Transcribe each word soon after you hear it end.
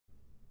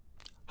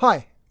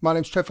Hi, my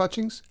name's Trev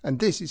Hutchings, and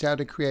this is how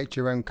to create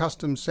your own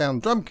custom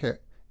sound drum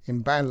kit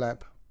in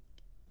Bandlab.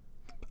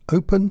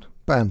 Open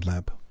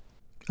Bandlab.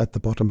 At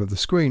the bottom of the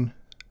screen,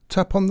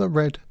 tap on the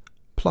red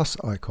plus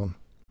icon.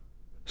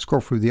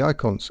 Scroll through the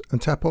icons and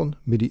tap on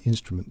MIDI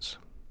instruments.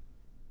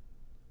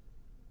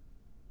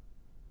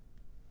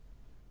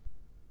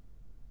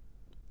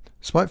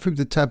 Swipe through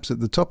the tabs at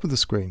the top of the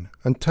screen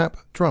and tap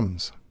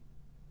Drums.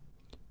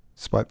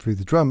 Swipe through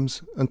the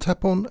drums and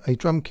tap on a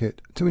drum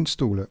kit to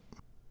install it.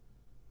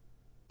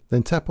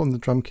 Then tap on the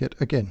drum kit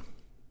again.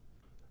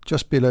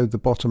 Just below the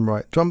bottom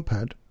right drum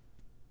pad,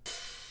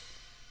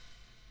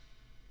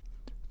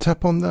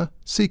 tap on the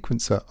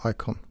sequencer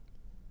icon.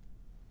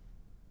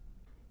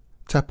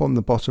 Tap on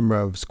the bottom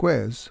row of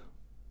squares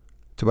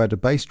to add a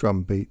bass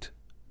drum beat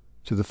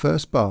to the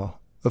first bar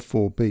of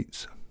 4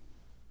 beats.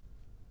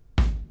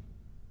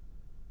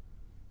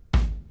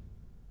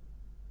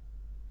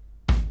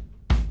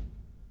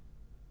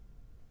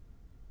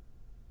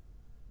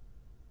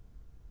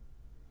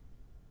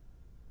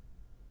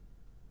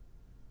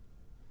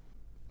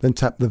 Then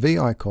tap the V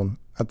icon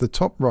at the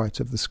top right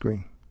of the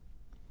screen.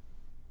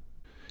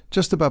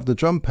 Just above the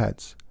drum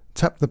pads,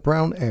 tap the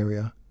brown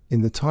area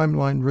in the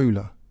timeline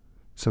ruler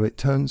so it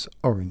turns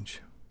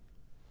orange.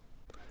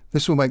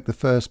 This will make the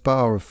first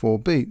bar of 4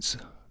 beats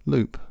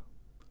loop.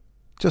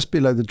 Just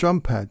below the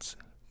drum pads,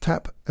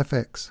 tap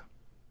FX.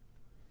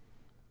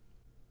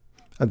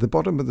 At the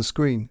bottom of the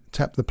screen,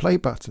 tap the play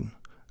button,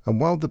 and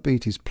while the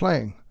beat is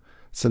playing,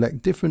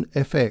 select different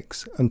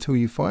FX until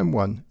you find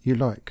one you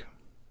like.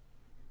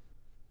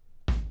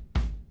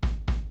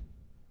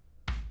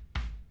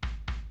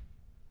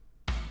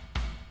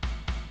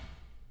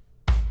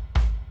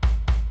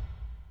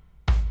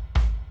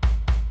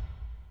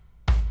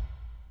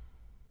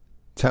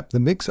 Tap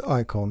the mixer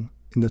icon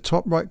in the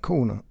top right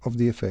corner of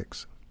the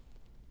effects.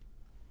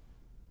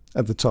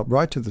 At the top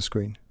right of the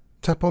screen,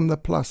 tap on the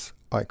plus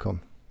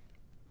icon.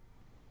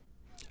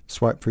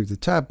 Swipe through the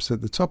tabs at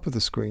the top of the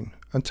screen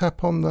and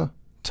tap on the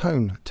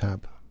Tone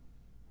tab.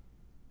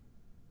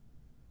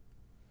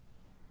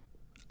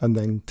 And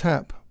then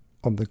tap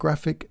on the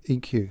Graphic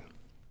EQ.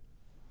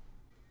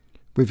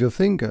 With your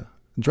finger,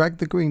 drag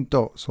the green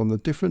dots on the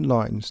different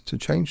lines to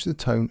change the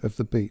tone of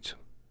the beat.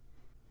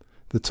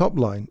 The top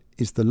line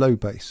is the low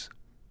bass,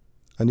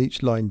 and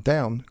each line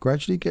down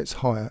gradually gets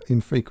higher in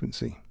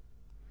frequency.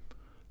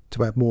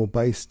 To add more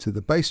bass to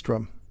the bass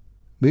drum,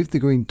 move the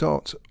green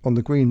dot on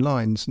the green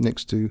lines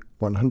next to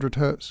 100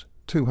 Hz,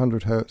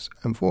 200 Hz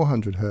and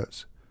 400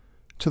 Hz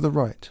to the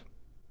right.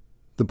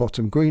 The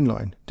bottom green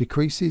line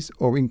decreases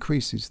or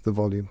increases the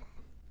volume.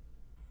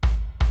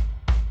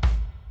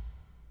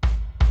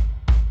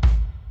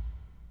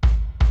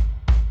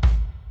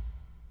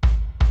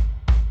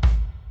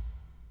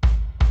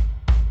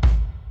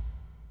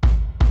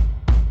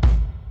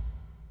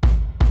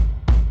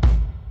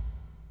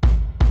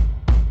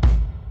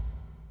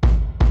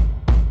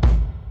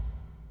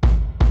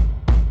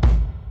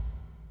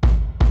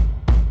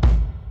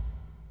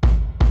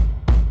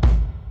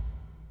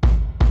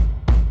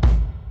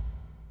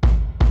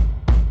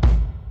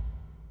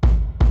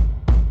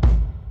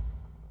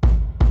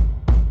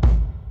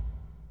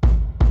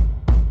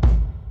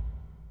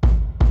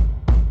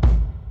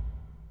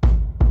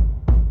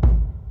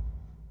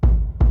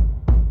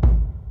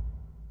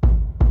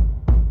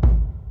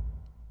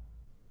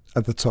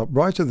 At the top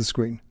right of the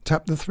screen,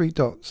 tap the 3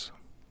 dots.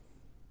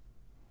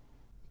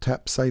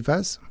 Tap Save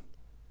As.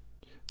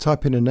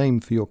 Type in a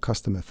name for your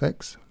custom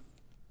effects.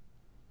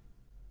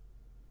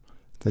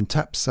 Then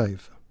tap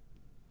Save.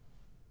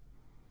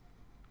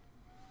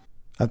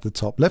 At the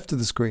top left of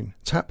the screen,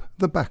 tap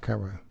the back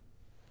arrow.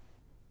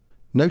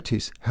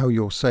 Notice how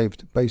your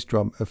saved bass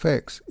drum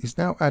effects is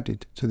now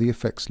added to the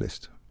effects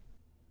list.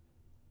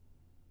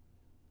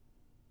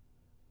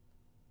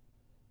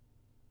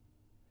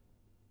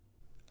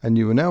 And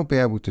you will now be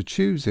able to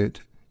choose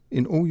it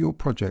in all your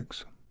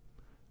projects.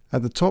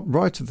 At the top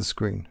right of the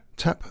screen,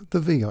 tap the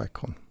V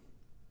icon.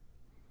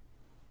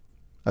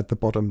 At the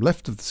bottom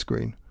left of the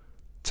screen,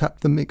 tap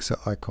the mixer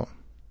icon.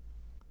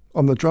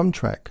 On the drum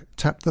track,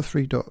 tap the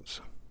 3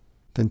 dots.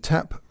 Then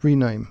tap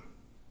Rename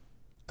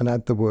and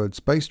add the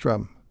words bass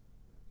drum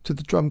to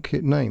the drum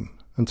kit name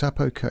and tap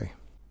OK.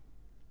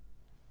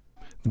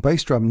 The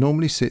bass drum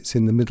normally sits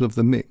in the middle of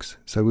the mix,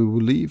 so we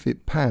will leave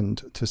it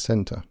panned to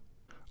center.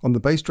 On the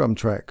bass drum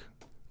track,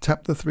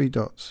 tap the 3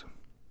 dots,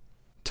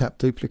 tap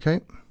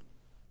Duplicate,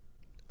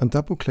 and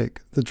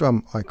double-click the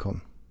drum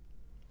icon.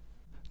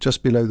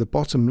 Just below the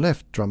bottom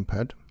left drum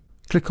pad,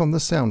 click on the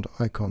sound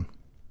icon,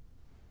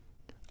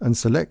 and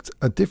select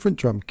a different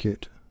drum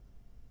kit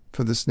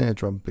for the snare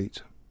drum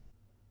beat.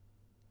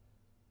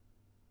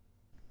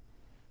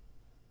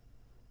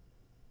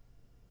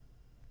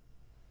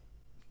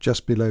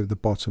 Just below the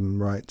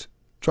bottom right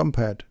drum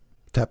pad,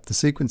 tap the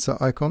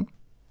sequencer icon.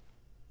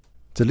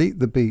 Delete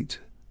the beat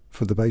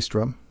for the bass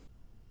drum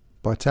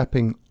by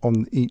tapping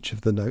on each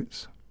of the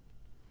notes,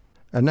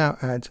 and now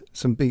add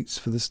some beats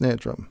for the snare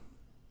drum.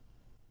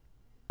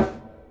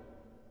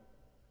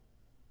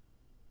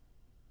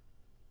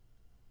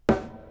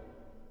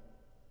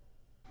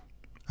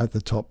 At the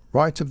top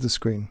right of the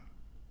screen,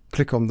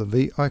 click on the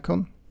V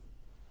icon,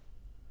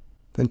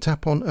 then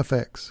tap on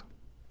Effects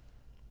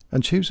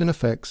and choose an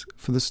effects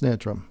for the snare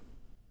drum.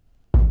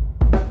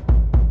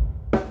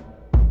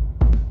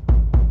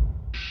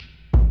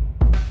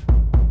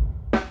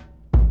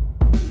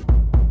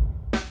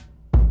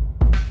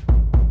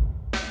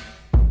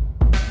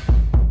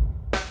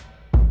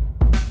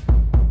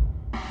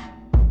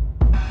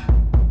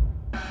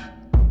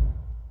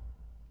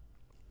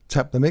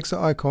 Tap the mixer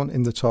icon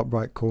in the top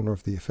right corner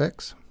of the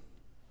effects.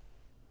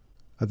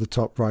 At the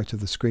top right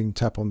of the screen,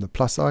 tap on the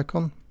plus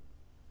icon.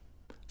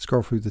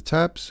 Scroll through the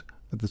tabs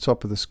at the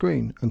top of the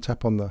screen and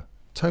tap on the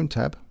Tone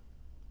tab.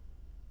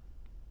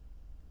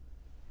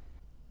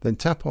 Then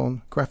tap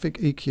on Graphic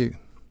EQ.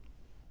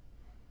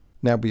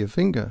 Now with your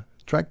finger,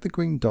 drag the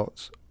green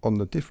dots on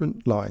the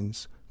different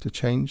lines to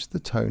change the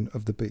tone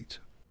of the beat.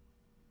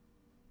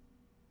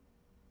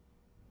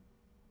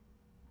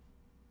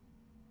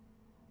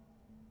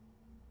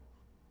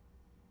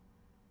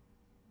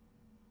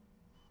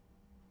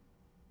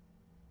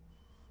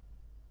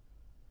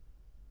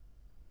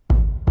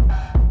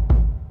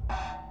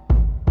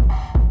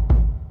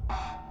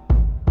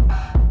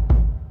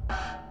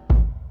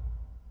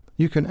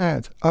 You can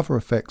add other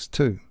effects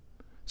too.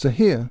 So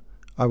here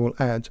I will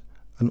add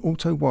an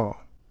auto wah.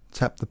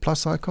 Tap the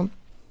plus icon.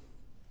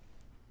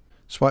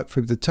 Swipe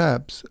through the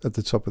tabs at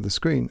the top of the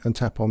screen and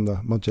tap on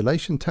the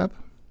modulation tab.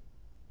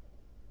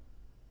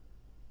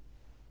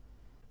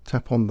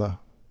 Tap on the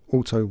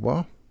auto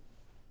wah.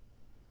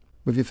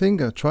 With your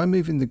finger, try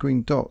moving the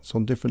green dots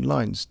on different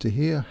lines to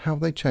hear how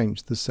they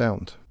change the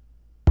sound.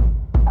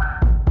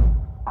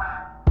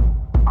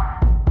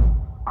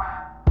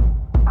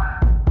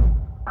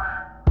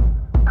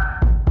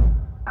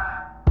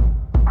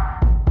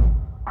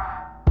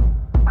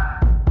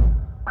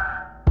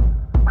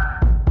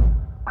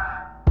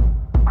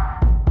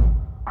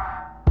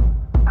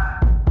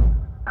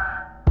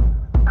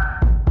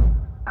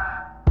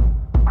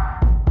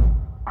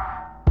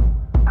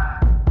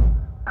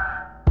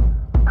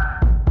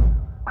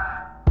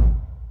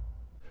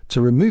 To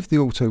remove the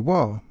auto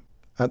wah,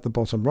 at the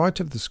bottom right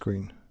of the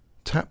screen,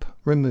 tap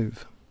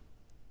Remove.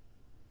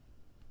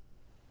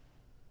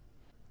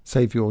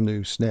 Save your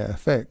new snare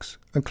effects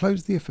and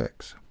close the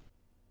effects.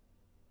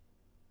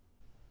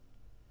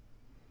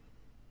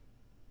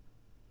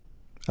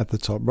 At the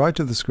top right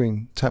of the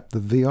screen, tap the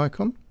V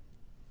icon.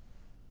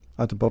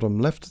 At the bottom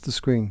left of the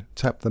screen,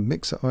 tap the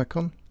mixer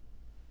icon.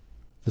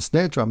 The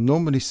snare drum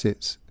normally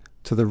sits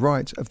to the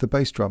right of the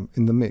bass drum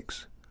in the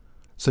mix.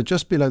 So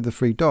just below the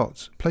three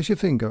dots, place your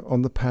finger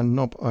on the pan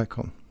knob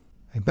icon.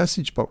 A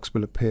message box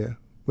will appear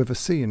with a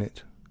C in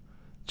it.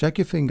 Drag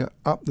your finger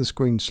up the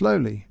screen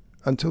slowly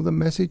until the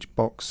message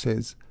box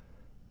says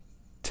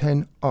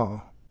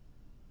 10R.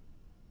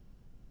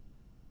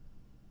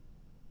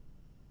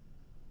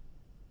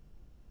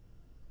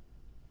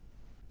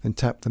 Then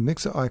tap the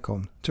mixer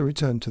icon to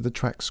return to the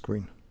track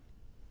screen.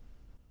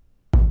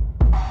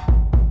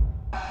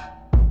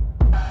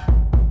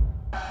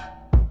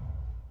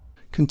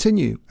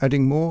 Continue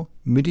adding more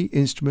MIDI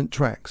instrument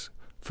tracks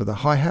for the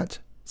hi-hat,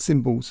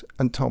 cymbals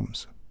and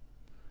toms.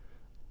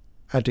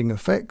 Adding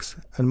effects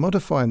and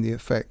modifying the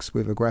effects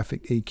with a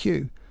graphic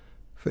EQ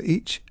for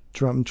each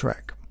drum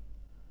track.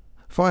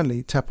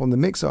 Finally, tap on the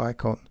mixer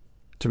icon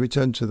to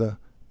return to the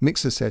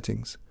mixer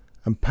settings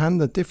and pan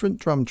the different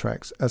drum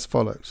tracks as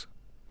follows.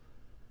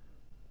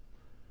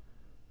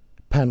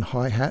 Pan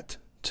hi-hat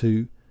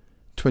to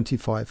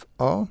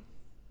 25R,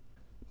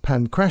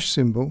 pan crash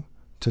cymbal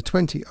to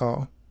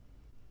 20R,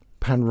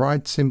 pan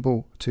ride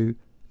cymbal to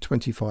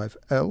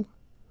 25L,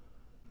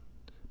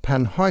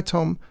 pan high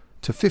tom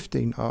to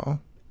 15R,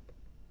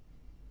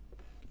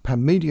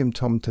 pan medium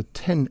tom to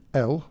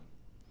 10L,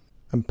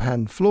 and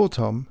pan floor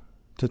tom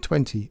to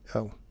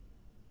 20L.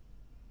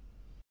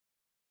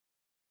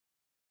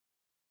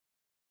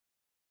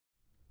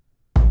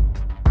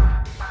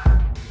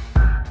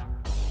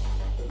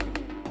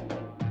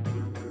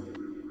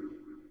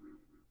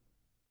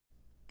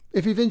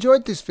 If you've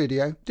enjoyed this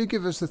video, do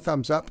give us a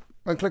thumbs up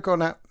and click on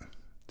that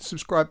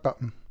subscribe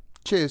button.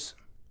 Cheers.